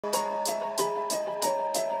Hey,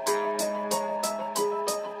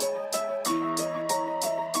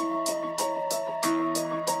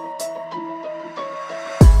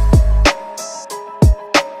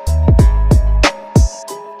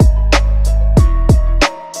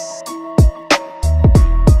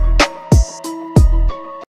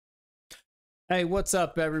 what's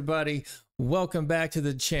up, everybody? Welcome back to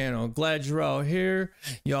the channel. Glad you're all here.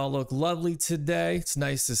 Y'all look lovely today. It's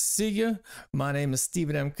nice to see you. My name is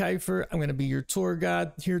Stephen M. Kiefer. I'm going to be your tour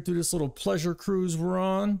guide here through this little pleasure cruise we're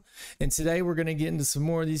on. And today we're going to get into some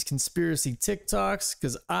more of these conspiracy TikToks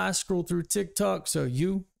because I scroll through TikTok so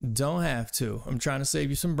you don't have to. I'm trying to save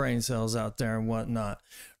you some brain cells out there and whatnot.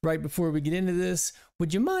 Right before we get into this,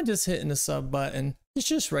 would you mind just hitting the sub button? It's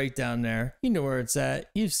just right down there. You know where it's at.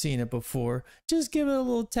 You've seen it before. Just give it a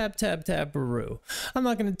little tap, tap, tap-a-roo. I'm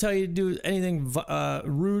not going to tell you to do anything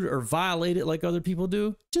rude or violate it like other people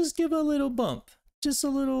do. Just give it a little bump. Just a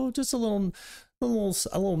little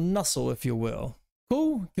nuzzle, if you will.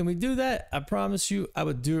 Cool? Can we do that? I promise you, I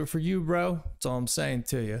would do it for you, bro. That's all I'm saying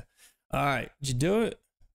to you. All right. Did you do it?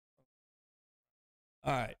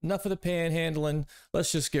 All right. Enough of the panhandling.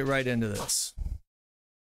 Let's just get right into this.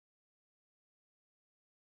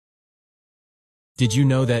 Did you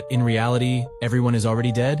know that, in reality, everyone is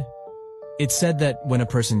already dead? It's said that when a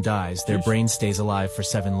person dies, their brain stays alive for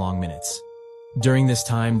 7 long minutes. During this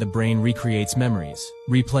time, the brain recreates memories,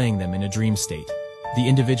 replaying them in a dream state. The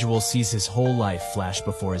individual sees his whole life flash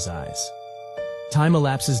before his eyes. Time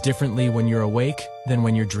elapses differently when you're awake than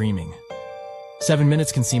when you're dreaming. 7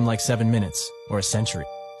 minutes can seem like 7 minutes, or a century.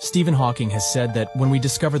 Stephen Hawking has said that when we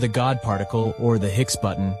discover the God particle, or the Higgs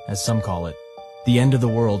boson, as some call it, the end of the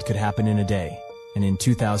world could happen in a day. And in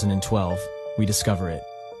 2012, we discover it.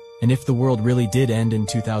 And if the world really did end in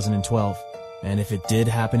 2012, and if it did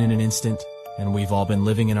happen in an instant, and we've all been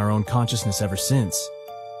living in our own consciousness ever since,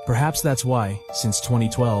 perhaps that's why, since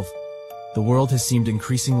 2012, the world has seemed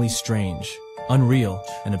increasingly strange, unreal,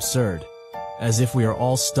 and absurd, as if we are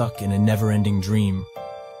all stuck in a never-ending dream.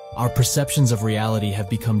 Our perceptions of reality have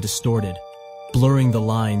become distorted, blurring the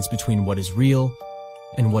lines between what is real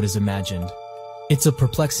and what is imagined. It's a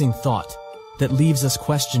perplexing thought that leaves us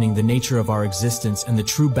questioning the nature of our existence and the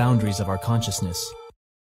true boundaries of our consciousness.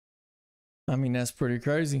 I mean, that's pretty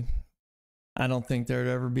crazy. I don't think there'd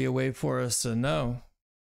ever be a way for us to know.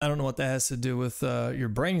 I don't know what that has to do with your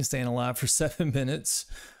brain staying alive for 7 minutes.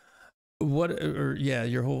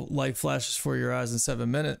 Your whole life flashes before your eyes in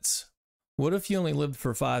 7 minutes. What if you only lived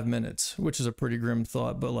for 5 minutes? Which is a pretty grim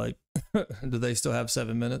thought, but like, do they still have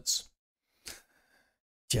 7 minutes?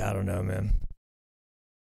 Yeah, I don't know, man.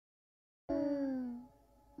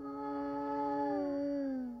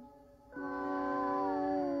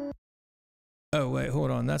 Oh, wait,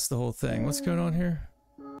 hold on. That's the whole thing. What's going on here?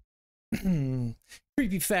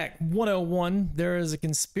 Creepy fact 101. There is a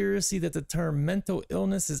conspiracy that the term mental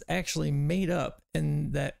illness is actually made up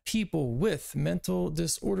and that people with mental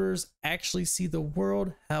disorders actually see the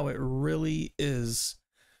world how it really is.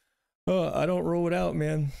 I don't rule it out,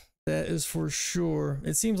 man. That is for sure.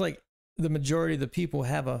 It seems like the majority of the people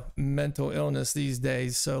have a mental illness these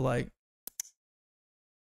days. So, like,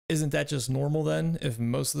 isn't that just normal then? If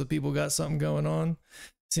most of the people got something going on,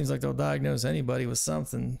 it seems like they'll diagnose anybody with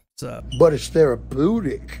something. So, but it's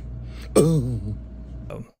therapeutic. I don't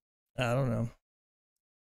know.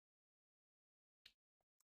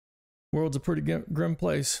 World's a pretty grim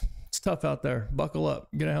place. It's tough out there. Buckle up.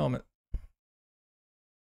 Get a helmet.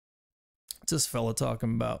 What's this fella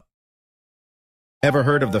talking about? Ever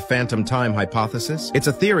heard of the phantom time hypothesis? It's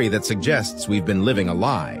a theory that suggests we've been living a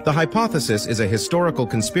lie. The hypothesis is a historical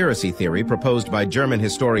conspiracy theory proposed by German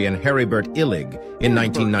historian Heribert Illig in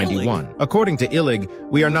 1991. According to Illig,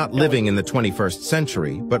 we are not living in the 21st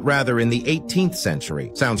century, but rather in the 18th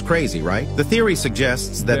century. Sounds crazy, right? The theory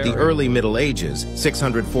suggests that the early Middle Ages,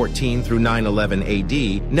 614 through 911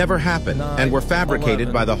 AD, never happened and were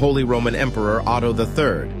fabricated by the Holy Roman Emperor Otto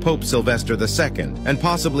III, Pope Sylvester II, and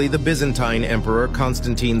possibly the Byzantine Emperor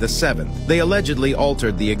Constantine VII. They allegedly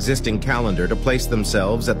altered the existing calendar to place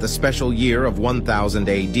themselves at the special year of 1000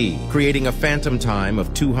 AD, creating a phantom time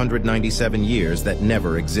of 297 years that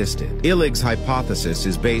never existed. Illig's hypothesis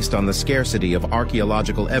is based on the scarcity of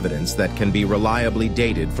archaeological evidence that can be reliably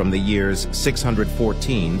dated from the years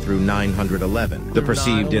 614 through 911, the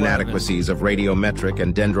perceived inadequacies of radiometric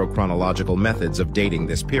and dendrochronological methods of dating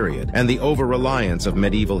this period, and the over-reliance of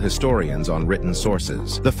medieval historians on written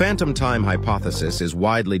sources. The phantom time hypothesis hypothesis is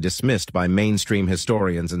widely dismissed by mainstream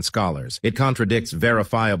historians and scholars. It contradicts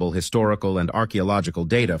verifiable historical and archaeological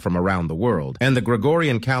data from around the world, and the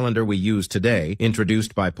Gregorian calendar we use today,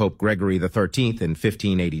 introduced by Pope Gregory XIII in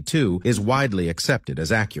 1582, is widely accepted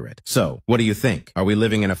as accurate. So, what do you think? Are we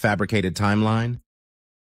living in a fabricated timeline?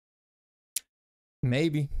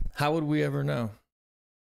 Maybe. How would we ever know?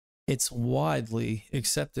 It's widely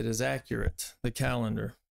accepted as accurate, the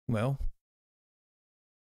calendar. Well,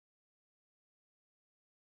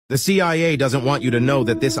 the CIA doesn't want you to know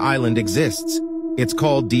that this island exists. It's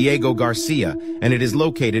called Diego Garcia, and it is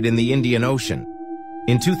located in the Indian Ocean.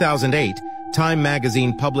 In 2008, Time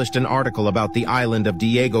magazine published an article about the island of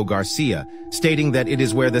Diego Garcia, stating that it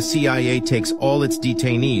is where the CIA takes all its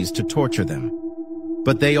detainees to torture them.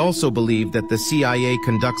 But they also believe that the CIA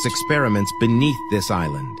conducts experiments beneath this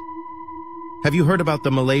island. Have you heard about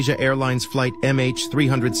the Malaysia Airlines flight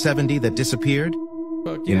MH370 that disappeared?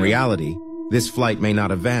 fuck yeah. In reality, this flight may not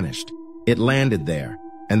have vanished. It landed there,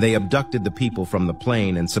 and they abducted the people from the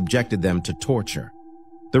plane and subjected them to torture.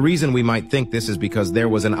 The reason we might think this is because there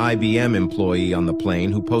was an IBM employee on the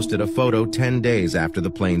plane who posted a photo 10 days after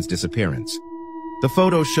the plane's disappearance. The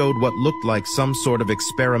photo showed what looked like some sort of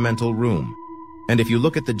experimental room. And if you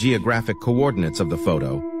look at the geographic coordinates of the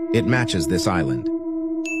photo, it matches this island.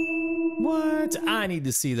 What? I need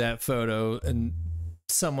to see that photo, and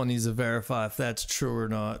someone needs to verify if that's true or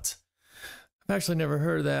not. I've actually never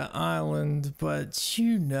heard of that island, but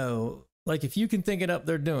you know, like if you can think it up,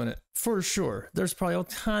 they're doing it for sure. There's probably all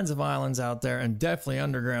kinds of islands out there, and definitely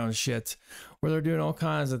underground shit where they're doing all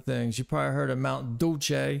kinds of things. You probably heard of Mount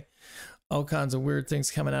Dulce, all kinds of weird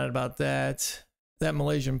things coming out about that. That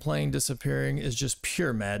Malaysian plane disappearing is just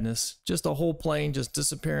pure madness. Just a whole plane just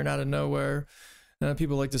disappearing out of nowhere. And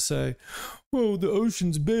people like to say, oh, the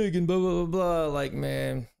ocean's big and blah, blah, blah, blah. Like,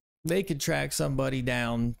 man, they could track somebody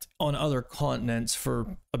down on other continents for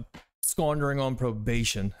squandering on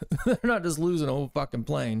probation. They're not just losing a whole fucking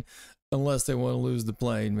plane unless they want to lose the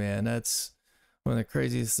plane, man. That's one of the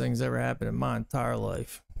craziest things ever happened in my entire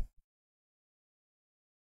life.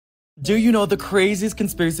 Do you know the craziest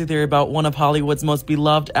conspiracy theory about one of Hollywood's most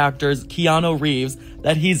beloved actors, Keanu Reeves,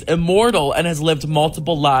 that he's immortal and has lived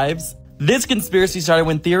multiple lives? This conspiracy started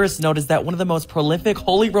when theorists noticed that one of the most prolific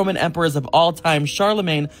Holy Roman emperors of all time,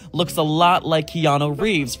 Charlemagne, looks a lot like Keanu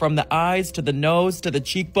Reeves, from the eyes to the nose to the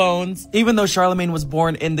cheekbones. Even though Charlemagne was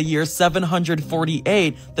born in the year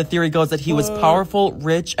 748, the theory goes that he was powerful,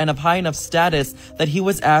 rich, and of high enough status that he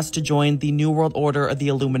was asked to join the New World Order of the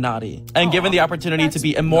Illuminati, and given the opportunity to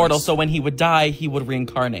be immortal, so when he would die, he would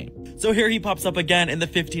reincarnate. So here he pops up again in the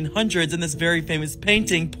 1500s in this very famous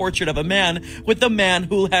painting, Portrait of a Man, with the man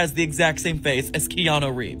who has the exact same face as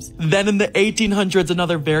Keanu Reeves. Then in the 1800s,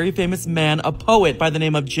 another very famous man, a poet by the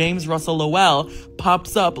name of James Russell Lowell,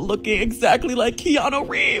 pops up looking exactly like Keanu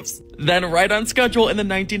Reeves. Then right on schedule in the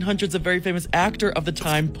 1900s, a very famous actor of the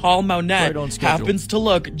time, Paul Mounet, happens to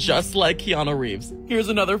look just like Keanu Reeves. Here's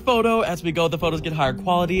another photo. As we go, the photos get higher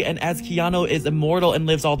quality, and as Keanu is immortal and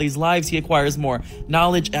lives all these lives, he acquires more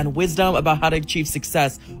knowledge and wisdom about how to achieve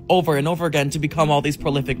success over and over again to become all these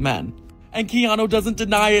prolific men. And Keanu doesn't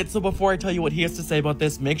deny it, so before I tell you what he has to say about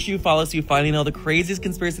this, make sure you follow so you finally know the craziest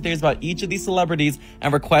conspiracy theories about each of these celebrities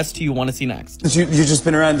and request who you want to see next. You've just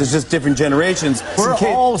been around, there's just different generations. We're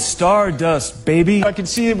all stardust, baby. I can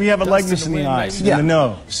see it, we have a likeness in the eyes, and the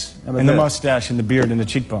nose, and the mustache, and the beard, and the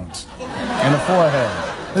cheekbones, and the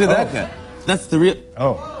forehead. Look at that guy. That's the real...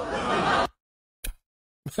 Oh.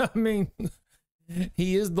 I mean,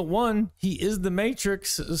 he is the one. He is the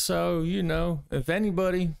Matrix, so, you know, if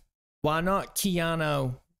anybody... Why not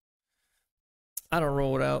Keanu? I don't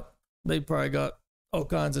roll it out. They probably got all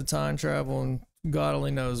kinds of time travel and God only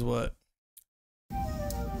knows what.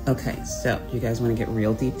 Okay, so you guys want to get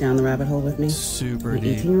real deep down the rabbit hole with me? Super deep.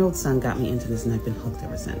 My 18-year-old son got me into this and I've been hooked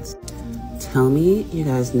ever since. Tell me you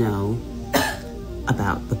guys know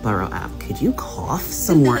about the Burrow app. Could you cough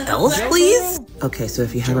somewhere else, please? Okay, so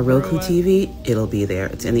if you have a Roku TV, it'll be there.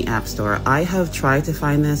 It's in the App Store. I have tried to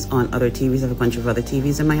find this on other TVs. I have a bunch of other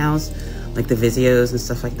TVs in my house, like the Vizios and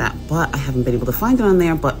stuff like that, but I haven't been able to find it on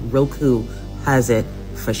there, but Roku has it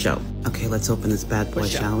for show. Okay, let's open this bad boy,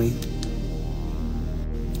 shall we?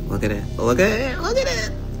 Look at it. Look at it. Look at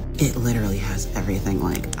it. It literally has everything.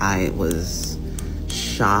 Like, I was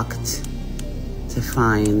shocked to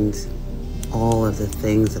find all of the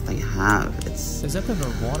things that they have. Is that the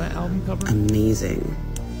Nirvana album cover? Amazing.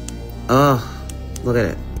 Oh, look at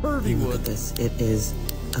it. Perfect. Look at this. It is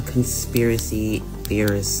a conspiracy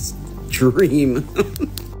theorist's dream.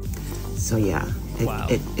 So yeah,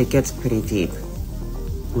 it gets pretty deep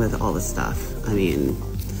with all the stuff. I mean,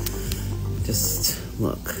 just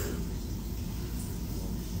look.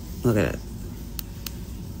 Look at it.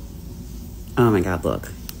 Oh my God,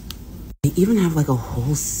 look. They even have like a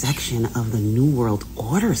whole section of the New World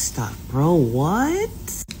Order stuff, bro. What?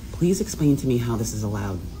 Please explain to me how this is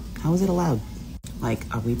allowed. How is it allowed? Like,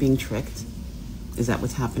 are we being tricked? Is that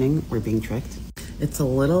what's happening? We're being tricked? It's a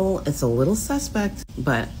little suspect,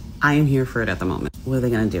 but I am here for it at the moment. What are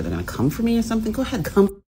they gonna do? They're gonna come for me or something? Go ahead,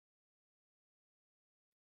 come.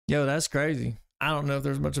 Yo, that's crazy. I don't know if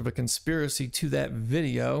there's much of a conspiracy to that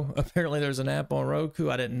video. Apparently there's an app on Roku.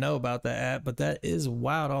 I didn't know about that app, but that is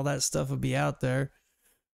wild. All that stuff would be out there.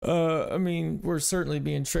 I mean, we're certainly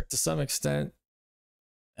being tricked to some extent.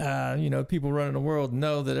 You know, people running the world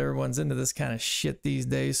know that everyone's into this kind of shit these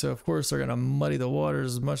days. So of course they're going to muddy the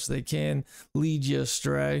waters as much as they can, lead you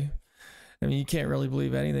astray. I mean, you can't really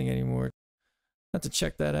believe anything anymore. I have to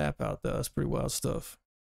check that app out though. That's pretty wild stuff.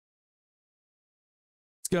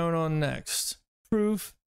 What's going on next?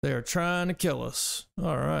 Proof they are trying to kill us.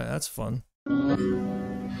 All right, that's fun.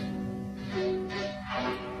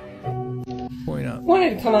 Point out.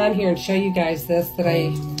 Wanted to come on here and show you guys this that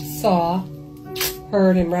I saw,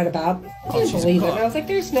 heard, and read about. I didn't believe it. And I was like,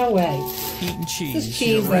 there's no way. Eating cheese. This is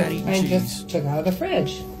cheese that I just took out of the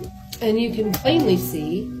fridge. And you can plainly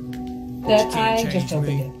see that I just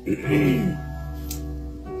opened it.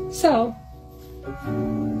 So,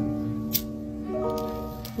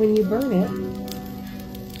 when you burn it,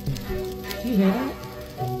 do you hear that?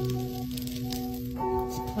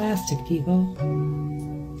 It's plastic, people.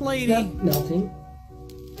 Lady. Not melting.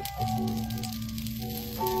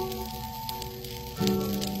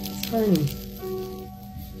 It's burning.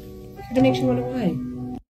 It makes you wonder why.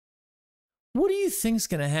 What do you think's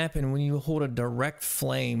gonna happen when you hold a direct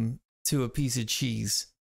flame to a piece of cheese?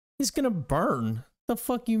 It's gonna burn. The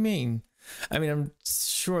fuck you mean? I mean, I'm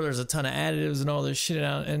sure there's a ton of additives and all this shit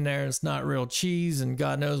out in there. It's not real cheese and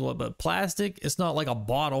God knows what, but plastic, it's not like a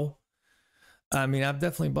bottle. I mean, I've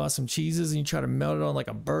definitely bought some cheeses and you try to melt it on like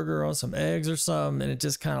a burger or some eggs or something, and it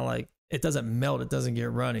just kind of like, it doesn't melt, it doesn't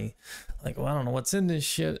get runny. Like, well, I don't know what's in this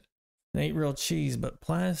shit. It ain't real cheese, but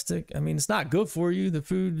plastic, I mean, it's not good for you. The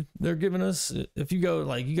food they're giving us, if you go,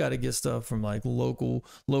 like, you got to get stuff from like local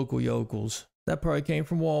yokels. That probably came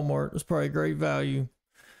from Walmart. It's probably a great value.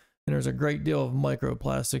 And there's a great deal of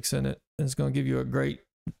microplastics in it. And it's going to give you a great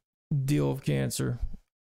deal of cancer.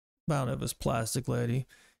 I don't know if it's plastic, lady.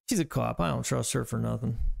 She's a cop. I don't trust her for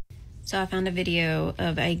nothing. So I found a video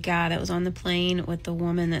of a guy that was on the plane with the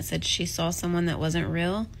woman that said she saw someone that wasn't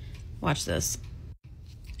real. Watch this.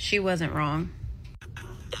 She wasn't wrong.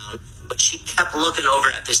 But she kept looking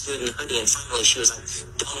over at this dude in the hoodie, and finally she was like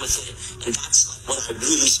done with it. And that's like when I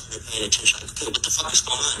really started paying attention. Like, okay, what the fuck is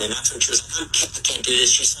going on? And that's when she was like, I can't do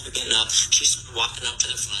this. She started getting up. She started walking up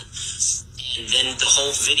to the front. And then the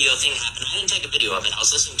whole video thing happened. I didn't take a video of it. I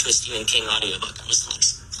was listening to a Stephen King audiobook. I was like,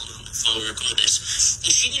 on my phone to record this.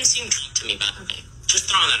 And she didn't seem drunk to me, by the way.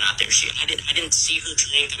 Just throwing that out there. I didn't see her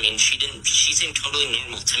drink. I mean, she seemed totally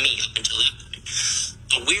normal to me up until that point.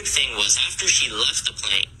 The weird thing was, after she left the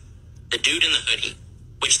plane, the dude in the hoodie,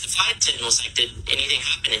 which the flight attendant was like, did anything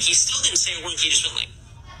happen? And he still didn't say a word. He just went like,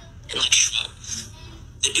 and like shrugged.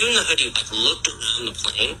 The dude in the hoodie like looked around the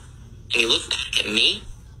plane, and he looked back at me,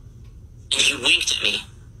 and he winked at me.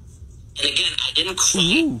 And again, I didn't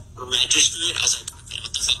quite register it. I was like, okay,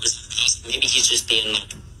 what the fuck was that? I was like, maybe he's just being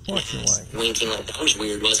like, winking. Like, that was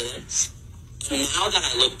weird, wasn't it? And now that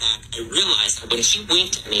I look back, I realized that when he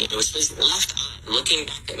winked at me, it was his left eye looking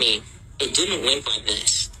back at me. It didn't wink like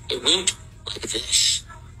this. It went like this.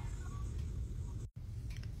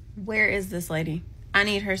 Where is this lady? I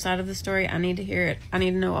need her side of the story. I need to hear it. I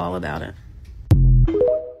need to know all about it.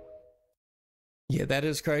 Yeah, that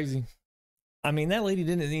is crazy. I mean, that lady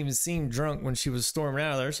didn't even seem drunk when she was storming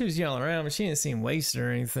out of there. She was yelling around, but she didn't seem wasted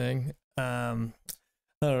or anything.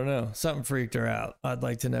 I don't know. Something freaked her out. I'd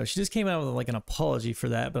like to know. She just came out with like an apology for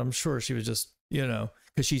that, but I'm sure she was just, you know,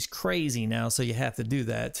 because she's crazy now, so you have to do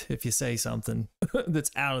that if you say something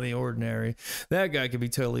that's out of the ordinary. That guy could be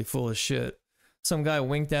totally full of shit. Some guy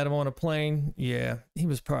winked at him on a plane. Yeah, he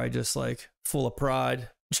was probably just like full of pride.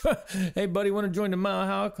 Hey, buddy, want to join the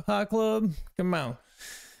Mile High Club? Come on.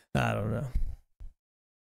 I don't know.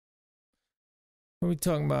 What are we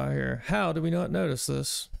talking about here? How did we not notice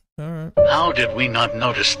this? All right. How did we not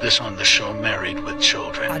notice this on the show Married with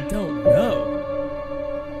Children? I don't know.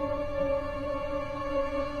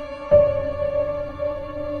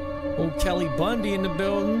 Old Kelly Bundy in the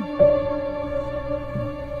building.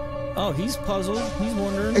 Oh, he's puzzled. He's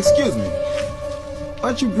wondering. Excuse me.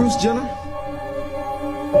 Aren't you Bruce Jenner?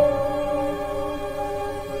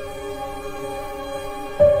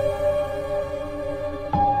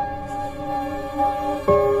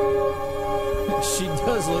 She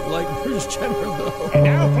does look like Bruce Jenner, though. And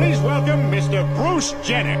now, please welcome Mr. Bruce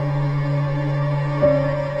Jenner.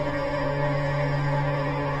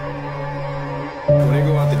 When they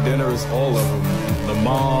go out to dinner, it's all of them. The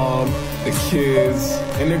mom, the kids,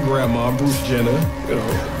 and their grandma, Bruce Jenner. You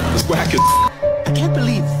know, it's whack. I can't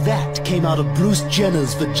believe that came out of Bruce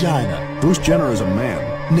Jenner's vagina. Bruce Jenner is a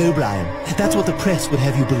man. No, Brian. That's what the press would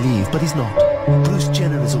have you believe, but he's not. Bruce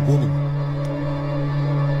Jenner is a woman.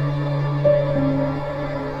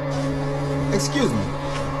 Excuse me.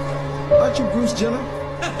 Aren't you Bruce Jenner?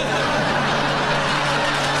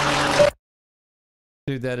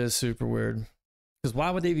 Dude, that is super weird. Because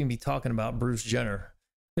why would they even be talking about Bruce Jenner?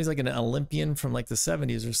 He's like an Olympian from like the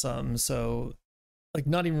 70s or something. So, like,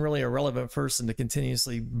 not even really a relevant person to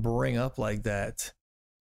continuously bring up like that.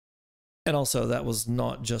 And also, that was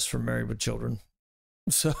not just for Married with Children.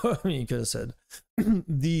 So, I mean, you could have said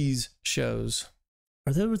these shows.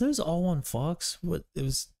 Were those all on Fox? What it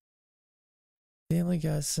was? Family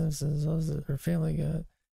Guy, Simpsons, or Family Guy?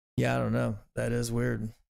 Yeah, I don't know. That is weird.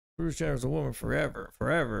 Bruce Jenner's a woman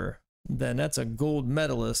forever. Then that's a gold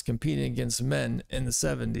medalist competing against men in the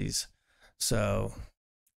 70s. So,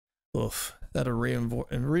 oof, that'll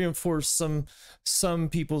reinforce some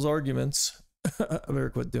people's arguments. I better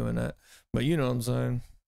quit doing that. But you know what I'm saying.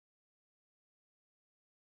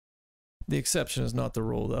 The exception is not the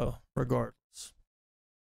rule, though, regardless.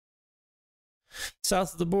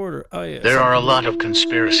 South of the border. Oh, yeah. There are a lot of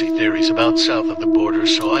conspiracy theories about south of the border,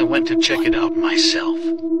 so I went to check it out myself.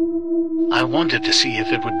 I wanted to see if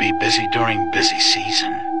it would be busy during busy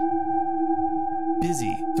season.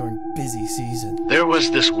 Busy during busy season. There was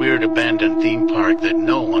this weird abandoned theme park that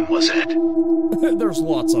no one was at. There's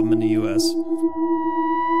lots of them in the U.S.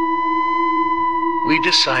 We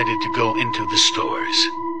decided to go into the stores.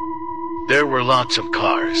 There were lots of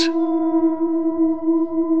cars,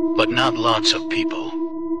 but not lots of people.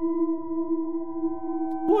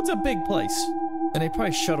 Well, it's a big place, and they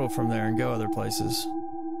probably shuttle from there and go other places.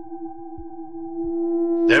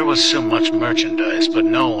 There was so much merchandise, but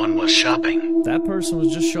no one was shopping. That person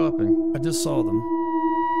was just shopping. I just saw them.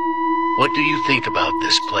 What do you think about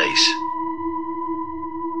this place?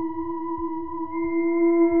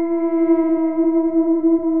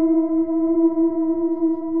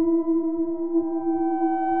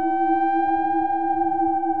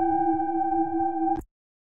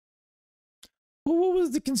 Well, what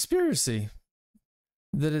was the conspiracy?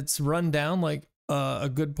 That it's run down like a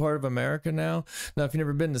good part of America now? Now, if you've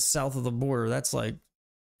never been to south of the border, that's like,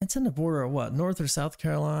 it's in the border of what? North or South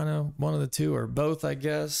Carolina? One of the two, or both, I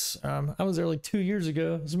guess. I was there like 2 years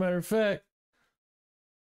ago. As a matter of fact,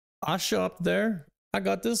 I shopped there. I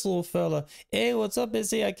got this little fella. Hey, what's up,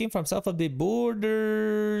 Busy? I came from south of the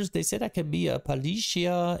borders. They said I could be a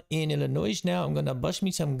policia in Illinois now. I'm going to bust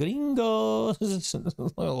me some gringos.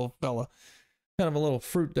 Little fella. Kind of a little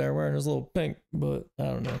fruit there wearing his little pink, but I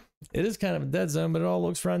don't know. It is kind of a dead zone, but it all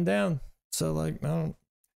looks run down. So, like,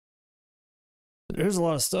 there's a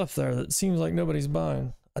lot of stuff there that seems like nobody's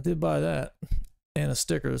buying. I did buy that. And a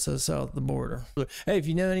sticker that says south of the border. Hey, if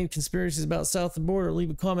you know any conspiracies about south of the border, leave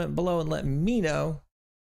a comment below and let me know,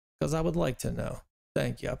 because I would like to know.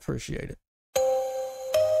 Thank you. I appreciate it.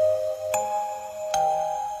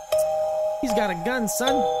 He's got a gun,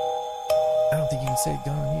 son. I don't think you can say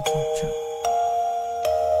gun on YouTube channel.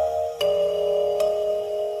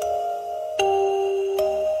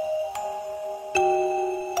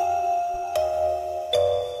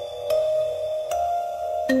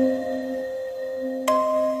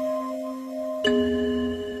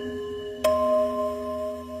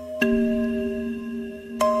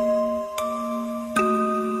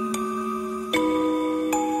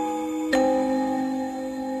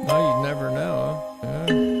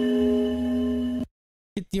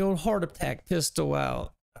 The old heart attack pistol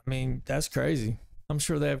out. I mean, that's crazy. I'm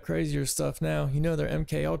sure they have crazier stuff now. You know, they're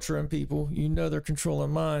MK Ultra people. You know, they're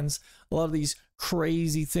controlling minds. A lot of these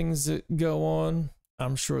crazy things that go on,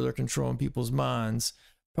 I'm sure they're controlling people's minds.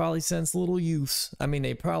 Probably since little youths. I mean,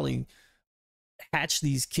 they probably hatch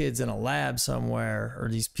these kids in a lab somewhere, or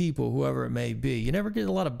these people, whoever it may be. You never get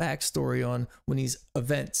a lot of backstory on when these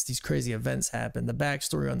events, these crazy events happen. The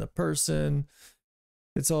backstory on the person.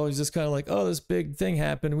 It's always just kind of like, oh, this big thing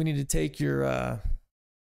happened. We need to take your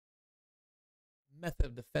method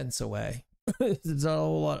of defense away. There's not a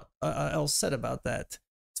whole lot else said about that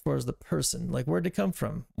as far as the person. Like, where'd it come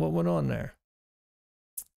from? What went on there?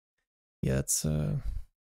 Yeah, it's the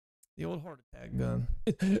old heart attack gun.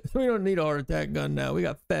 We don't need a heart attack gun now. We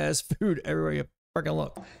got fast food everywhere you freaking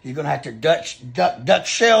look. You're going to have to duck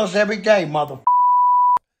shells every day, mother.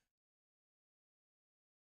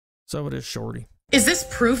 So it is, shorty. Is this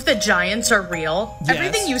proof that giants are real? Yes.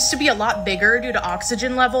 Everything used to be a lot bigger due to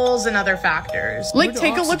oxygen levels and other factors. Like,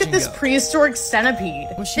 take a look at this prehistoric centipede.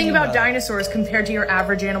 Think about dinosaurs compared to your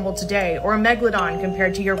average animal today, or a megalodon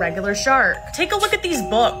compared to your regular shark. Take a look at these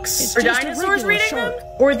books. Are dinosaurs reading them?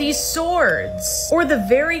 Or these swords? Or the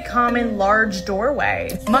very common large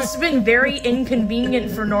doorway? Must have been very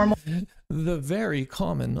inconvenient for normal. The very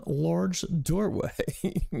common large doorway.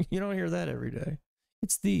 You don't hear that every day.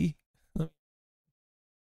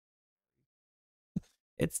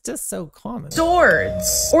 It's just so common.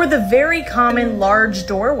 Swords. Or the very common large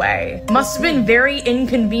doorway. Must have been very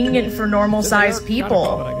inconvenient for normal sized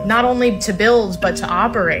people. Not only to build, but to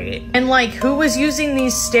operate. And like, who was using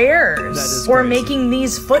these stairs? Or making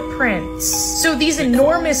these footprints? So these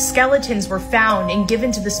enormous skeletons were found and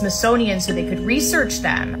given to the Smithsonian so they could research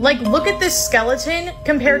them. Like, look at this skeleton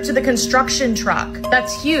compared to the construction truck.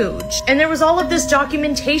 That's huge. And there was all of this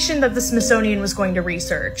documentation that the Smithsonian was going to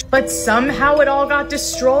research. But somehow it all got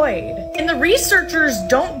destroyed. And the researchers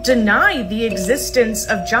don't deny the existence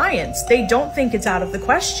of giants. They don't think it's out of the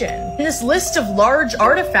question. And this list of large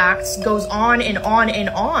artifacts goes on and on and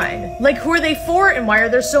on. Like, who are they for and why are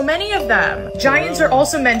there so many of them? Giants are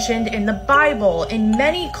also mentioned in the Bible, in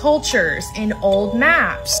many cultures, in old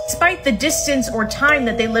maps. Despite the distance or time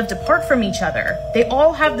that they lived apart from each other, they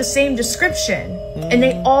all have the same description. And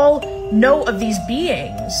they all know of these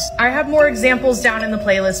beings. I have more examples down in the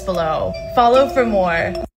playlist below. Follow for more.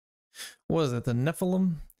 What is it, the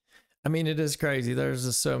Nephilim? I mean, it is crazy. There's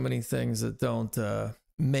just so many things that don't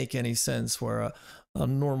make any sense where a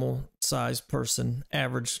normal sized person,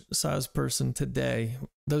 average sized person today,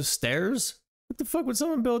 those stairs? What the fuck would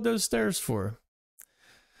someone build those stairs for?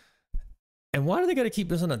 And why do they got to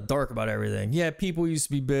keep us in the dark about everything? Yeah, people used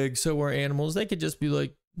to be big, so were animals. They could just be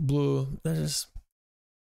like blue. That just...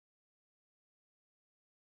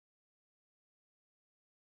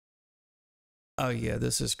 Oh yeah,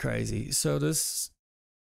 this is crazy. So this,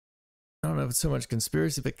 I don't know if it's so much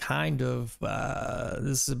conspiracy, but kind of,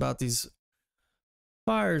 this is about these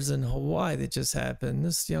fires in Hawaii that just happened.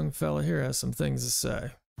 This young fella here has some things to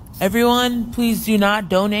say. Everyone, please do not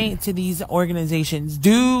donate to these organizations.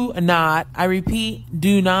 Do not, I repeat,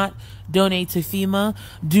 do not donate to FEMA.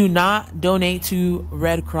 Do not donate to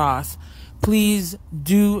Red Cross. Please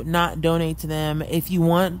do not donate to them. If you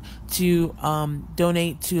want to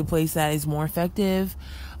donate to a place that is more effective,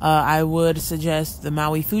 I would suggest the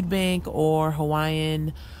Maui Food Bank or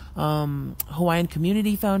Hawaiian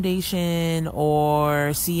Community Foundation or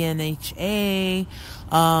CNHA.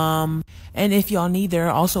 And if y'all need, there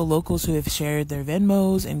are also locals who have shared their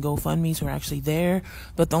Venmos and GoFundMes who are actually there.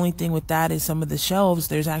 But the only thing with that is some of the shelves,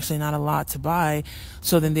 there's actually not a lot to buy.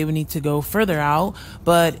 So then they would need to go further out.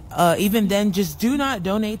 But even then, just do not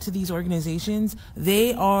donate to these organizations.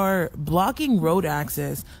 They are blocking road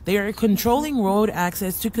access. They are controlling road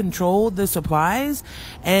access to control the supplies.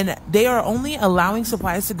 And they are only allowing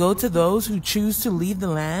supplies to go to those who choose to leave the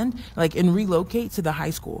land, like, and relocate to the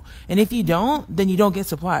high school. And if you don't, then you don't get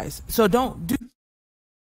supplies. So don't do.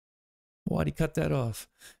 Why'd he cut that off?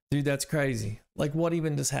 Dude, that's crazy. Like, what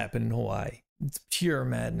even just happened in Hawaii? It's pure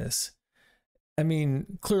madness. I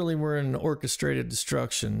mean, clearly we're in orchestrated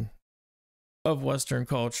destruction of Western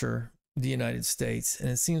culture, the United States,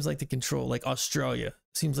 and it seems like they control, like Australia.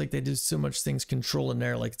 Seems like they do so much things controlling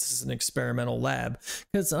there, like this is an experimental lab.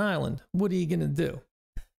 Because it's an island. What are you gonna do?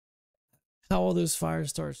 How all those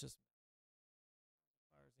fires start? Just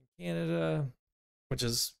fires in Canada, which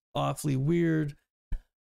is awfully weird.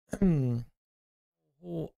 All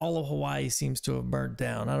of Hawaii seems to have burnt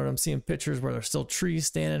down. I don't know. I'm seeing pictures where there's still trees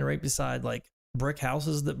standing right beside like brick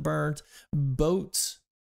houses that burnt, boats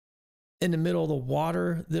in the middle of the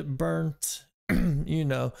water that burnt. You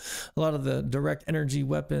know, a lot of the direct energy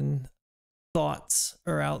weapon thoughts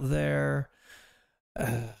are out there.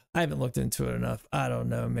 I haven't looked into it enough. I don't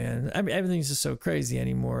know, man. I mean, everything's just so crazy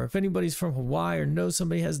anymore. If anybody's from Hawaii or knows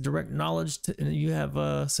somebody has direct knowledge and you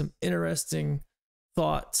have some interesting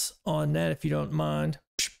thoughts on that, if you don't mind,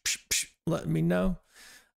 let me know.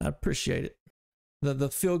 I appreciate it. The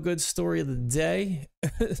feel-good story of the day.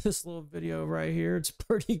 This little video right here. It's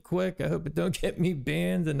pretty quick. I hope it don't get me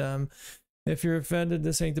banned. And if you're offended,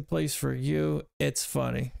 this ain't the place for you. It's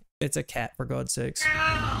funny. It's a cat, for God's sakes.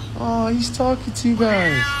 Oh, he's talking to you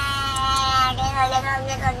guys.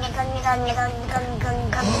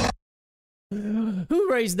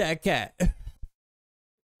 Who raised that cat? What's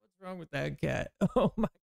wrong with that cat? Oh my.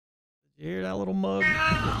 Did you hear that little mug?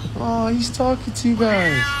 Oh, he's talking to you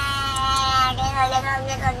guys.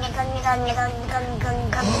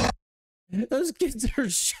 Those kids are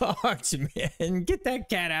shocked, man. Get that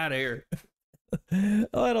cat out of here.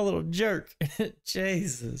 What a little jerk.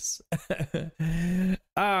 Jesus.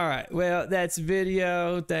 All right. Well, that's the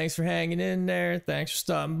video. Thanks for hanging in there. Thanks for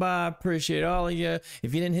stopping by. Appreciate all of you.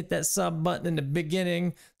 If you didn't hit that sub button in the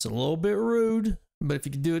beginning, it's a little bit rude, but if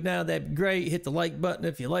you could do it now, that'd be great. Hit the like button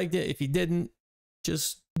if you liked it. If you didn't,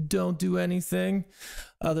 just don't do anything.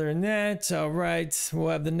 Other than that, all right, we'll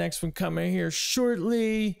have the next one coming here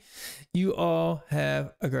shortly. You all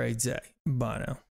have a great day. Bye now.